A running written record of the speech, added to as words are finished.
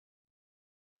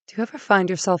Do you ever find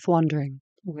yourself wondering,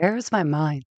 where is my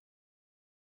mind?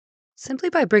 Simply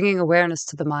by bringing awareness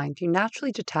to the mind, you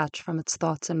naturally detach from its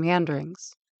thoughts and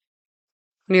meanderings.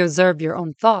 When you observe your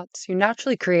own thoughts, you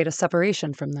naturally create a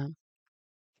separation from them,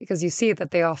 because you see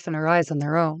that they often arise on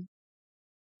their own.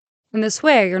 In this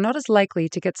way, you're not as likely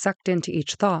to get sucked into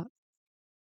each thought.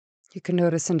 You can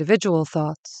notice individual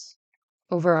thoughts,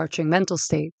 overarching mental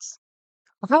states,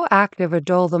 or how active or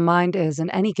dull the mind is in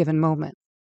any given moment.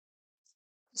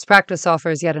 This practice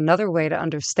offers yet another way to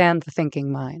understand the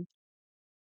thinking mind.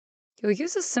 You'll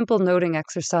use a simple noting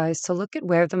exercise to look at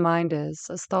where the mind is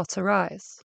as thoughts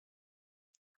arise.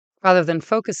 Rather than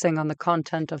focusing on the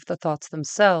content of the thoughts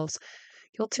themselves,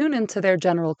 you'll tune into their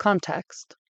general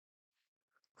context.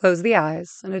 Close the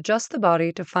eyes and adjust the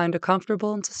body to find a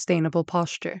comfortable and sustainable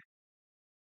posture.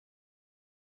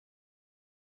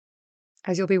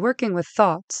 As you'll be working with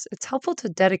thoughts, it's helpful to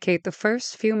dedicate the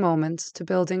first few moments to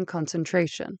building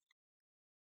concentration.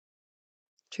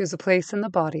 Choose a place in the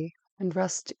body and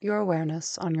rest your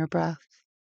awareness on your breath.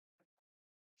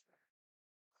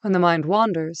 When the mind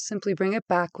wanders, simply bring it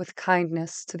back with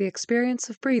kindness to the experience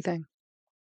of breathing.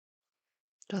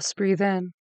 Just breathe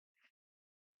in.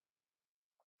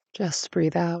 Just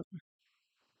breathe out.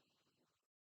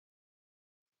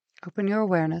 Open your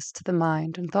awareness to the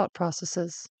mind and thought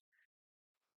processes.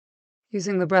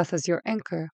 Using the breath as your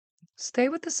anchor, stay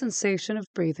with the sensation of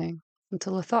breathing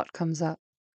until a thought comes up.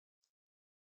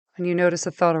 When you notice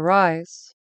a thought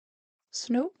arise, just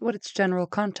note what its general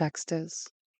context is.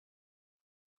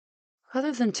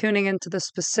 Rather than tuning into the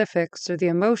specifics or the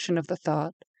emotion of the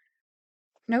thought,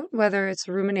 note whether it's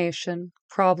rumination,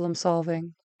 problem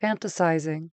solving,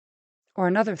 fantasizing, or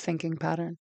another thinking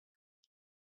pattern.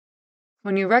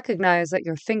 When you recognize that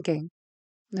you're thinking,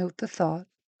 note the thought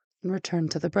and return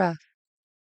to the breath.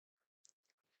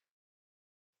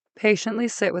 Patiently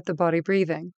sit with the body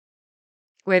breathing,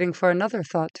 waiting for another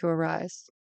thought to arise.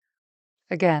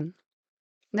 Again,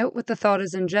 note what the thought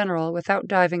is in general without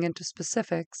diving into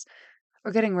specifics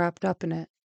or getting wrapped up in it.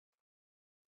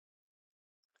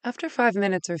 After 5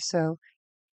 minutes or so,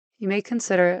 you may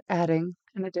consider adding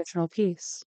an additional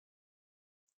piece.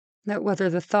 Note whether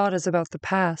the thought is about the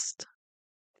past,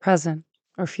 present,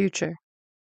 or future.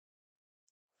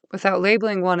 Without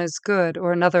labeling one as good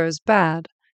or another as bad,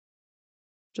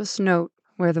 just note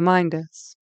where the mind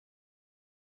is.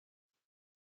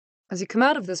 As you come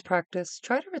out of this practice,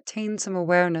 try to retain some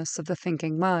awareness of the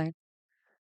thinking mind.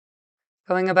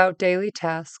 Going about daily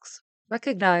tasks,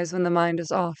 recognize when the mind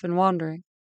is off and wandering.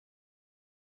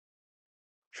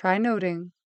 Try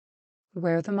noting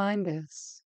where the mind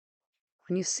is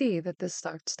when you see that this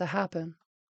starts to happen.